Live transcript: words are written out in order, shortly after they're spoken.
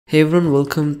Hey everyone,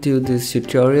 welcome to this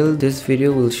tutorial. This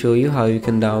video will show you how you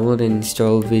can download and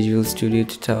install Visual Studio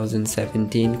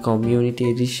 2017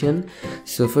 Community Edition.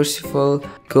 So first of all,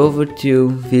 go over to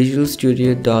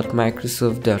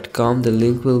visualstudio.microsoft.com. The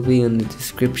link will be in the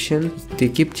description. They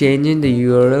keep changing the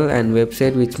URL and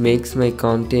website, which makes my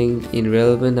content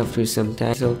irrelevant after some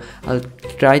time. So I'll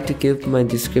try to keep my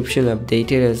description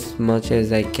updated as much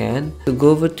as I can. So go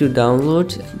over to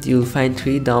downloads. You'll find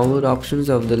 3 download options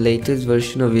of the latest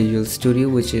version of Visual Studio,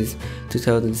 which is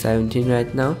 2017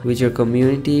 right now, which are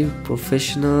Community,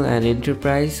 Professional and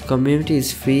Enterprise. Community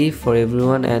is free for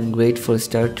everyone and great for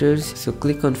starters, so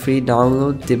click on free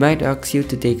download. They might ask you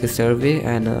to take a survey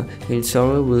and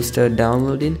installer will start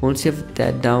downloading. Once you have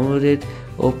that downloaded,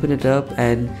 open it up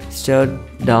and start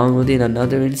downloading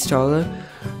another installer.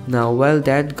 Now while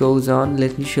that goes on,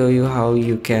 let me show you how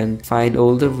you can find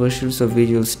older versions of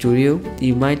Visual Studio.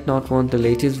 You might not want the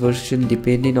latest version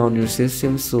depending on your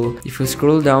system, so if you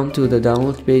scroll down to the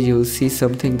download page, you will see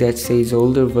something that says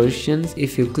older versions.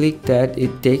 If you click that,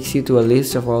 it takes you to a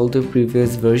list of all the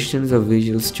previous versions of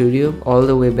Visual Studio all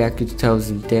the way back to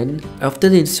 2010. After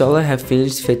the installer have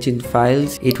finished fetching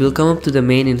files, it will come up to the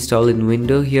main installing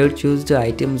window. Here choose the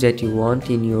items that you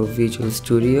want in your Visual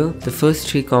Studio. The first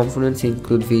 3 components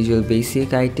include Visual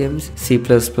Basic items, C++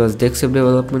 desktop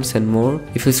developments and more.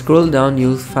 If you scroll down,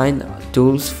 you'll find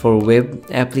tools for web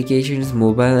applications,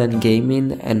 mobile and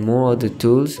gaming and more other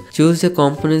tools. Choose the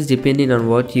components depending on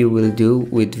what you will do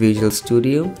with Visual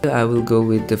Studio. I will go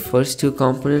with the first 2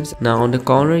 components. Now on the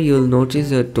corner, you'll notice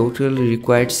the total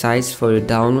required size for your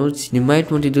downloads. You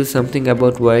might want to do something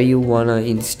about where you wanna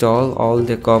install all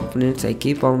the components. I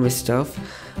keep all my stuff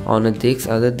on a disk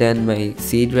other than my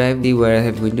C drive where I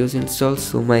have Windows installed,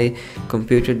 so my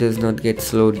computer does not get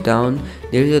slowed down.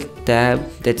 There is a tab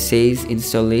that says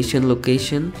installation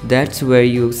location. That's where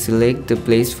you select the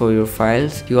place for your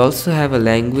files. You also have a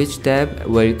language tab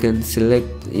where you can select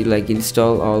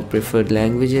install all preferred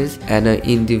languages, and an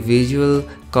individual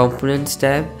components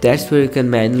tab. That's where you can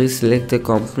manually select the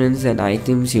components and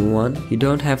items you want. You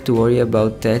don't have to worry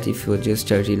about that if you're just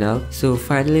starting out. So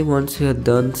finally, once you are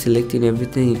done selecting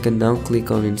everything, you can now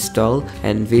click on install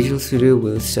and Visual Studio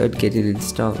will start getting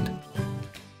installed.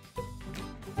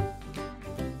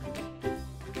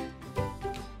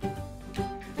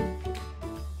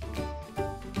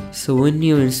 So when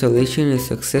your installation is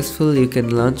successful, you can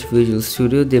launch Visual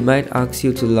Studio. They might ask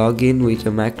you to log in with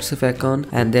your Microsoft account,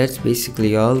 and that's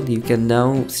basically all. You can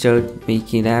now start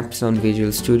making apps on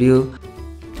Visual Studio.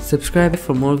 Subscribe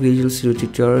for more Visual Studio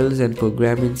tutorials and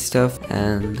programming stuff,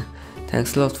 and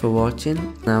thanks a lot for watching.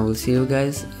 I will see you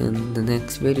guys in the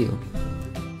next video.